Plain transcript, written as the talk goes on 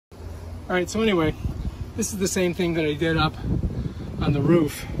All right, so anyway, this is the same thing that I did up on the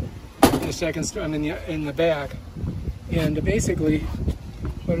roof in the second, in the back, and basically,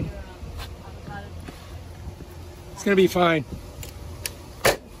 it's gonna be fine.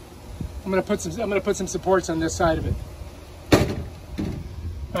 I'm gonna put some supports on this side of it.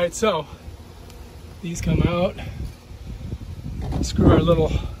 All right, so these come out. Screw our little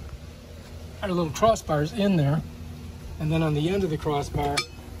crossbars in there, and then on the end of the crossbar,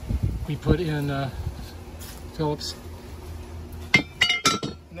 we put in Phillips.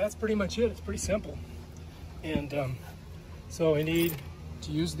 And that's pretty much it. It's pretty simple. And so I need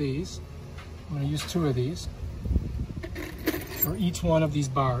to use these. I'm going to use 2 of these for each one of these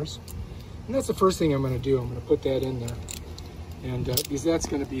bars. And that's the first thing I'm going to do. I'm going to put that in there. And because that's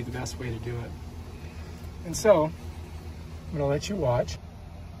going to be the best way to do it. And so I'm going to let you watch.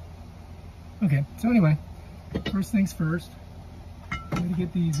 Okay, so anyway, first things first, I'm going to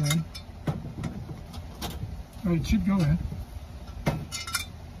get these in. Oh, it should go in.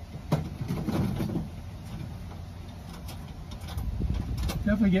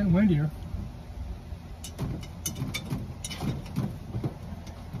 Definitely getting windier.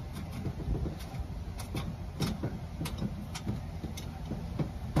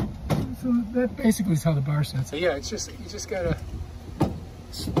 So that basically is how the bar sits. So yeah, it's just, you just gotta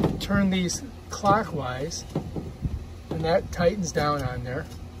turn these clockwise, and that tightens down on there,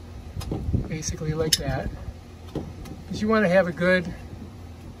 basically like that. Because you want to have a good,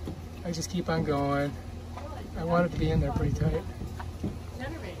 I just keep on going. I want it to be in there pretty tight.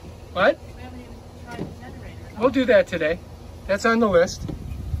 Generator. What? We haven't even tried the generator. We'll do that today. That's on the list.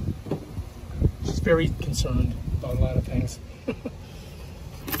 She's very concerned about a lot of things. All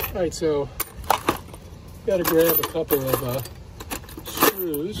right, so got to grab a couple of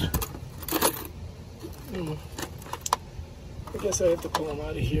screws. I guess I have to pull them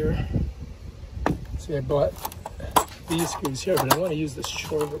out of here. See, I bought these screws here, but I want to use the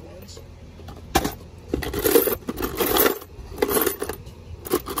shorter ones.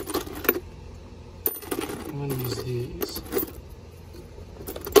 I'm going to use these.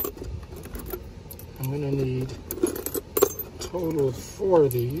 I'm going to need a total of 4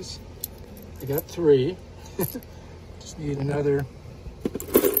 of these. I got 3. Just need another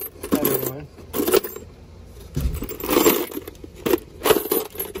one.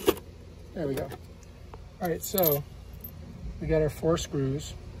 There we go. All right, so we got our 4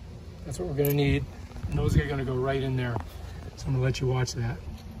 screws. That's what we're gonna need. And those are gonna go right in there. So I'm gonna let you watch that.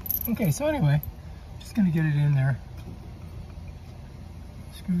 Okay, so anyway, just gonna get it in there.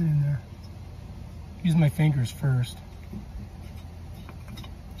 Screw it in there. Use my fingers first.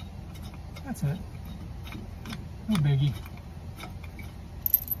 That's it. No biggie.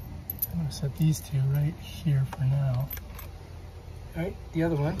 I'm gonna set these 2 right here for now. All right, the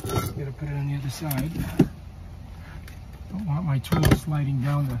other one, gotta put it on the other side. Don't want my tool sliding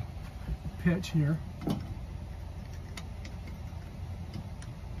down the pitch here.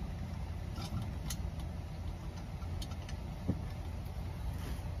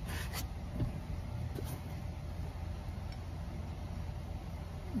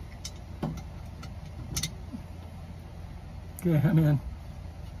 Okay, I'm in.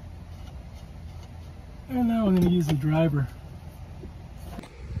 And now I'm going to use the driver.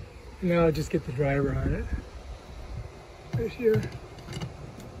 Now I'll just get the driver on it. Right here.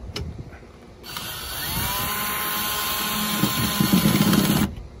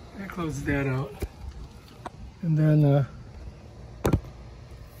 That closes that out. And then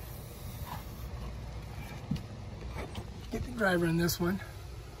get the driver on this one.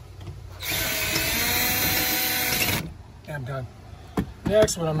 And I'm done.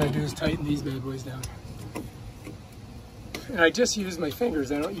 Next, what I'm going to do is tighten these bad boys down. And I just use my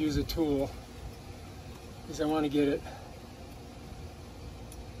fingers, I don't use a tool, because I want to get it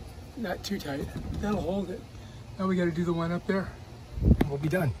not too tight. That'll hold it. Now we got to do the one up there, and we'll be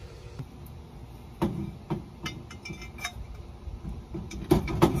done.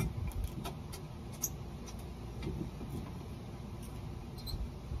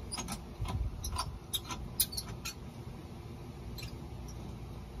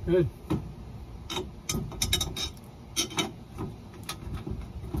 Good.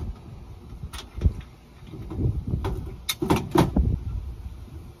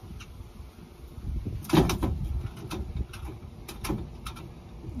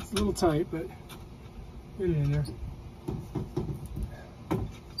 It's a little tight, but get it in there.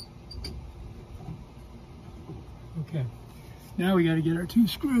 Okay, now we got to get our 2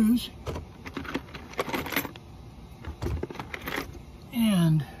 screws.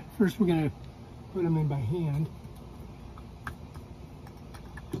 And first we're going to put them in by hand.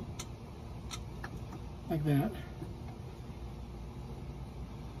 like that.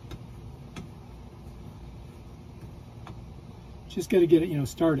 Just got to get it, you know,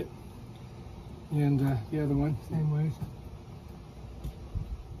 start it. And the other one, same way.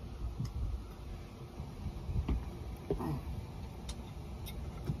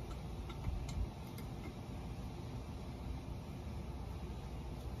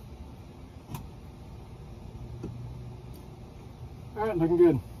 All right, looking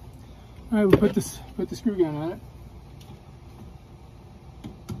good. All right, we'll put the screw gun on it.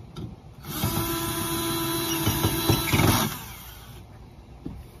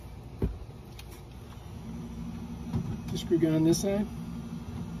 The screw gun on this side.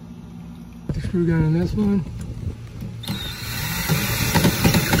 The screw gun on this one.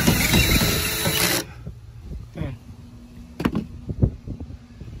 Done.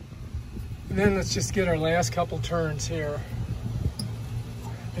 And then let's just get our last couple turns here.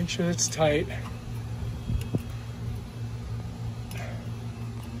 Make sure it's tight.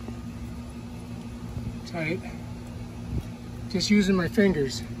 Tight. Just using my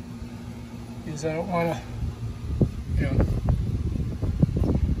fingers because I don't want to, you know.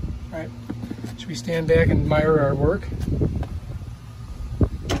 All right. Should we stand back and admire our work?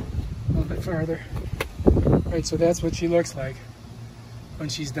 A little bit farther. All right, so that's what she looks like when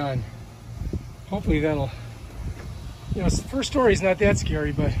she's done. Hopefully that'll, you know, the first story is not that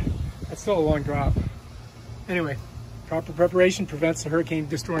scary, but that's still a long drop. Anyway, proper preparation prevents a hurricane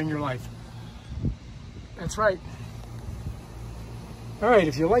destroying your life. That's right. All right,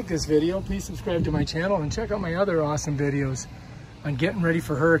 if you like this video, please subscribe to my channel and check out my other awesome videos on getting ready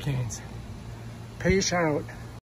for hurricanes. Peace out.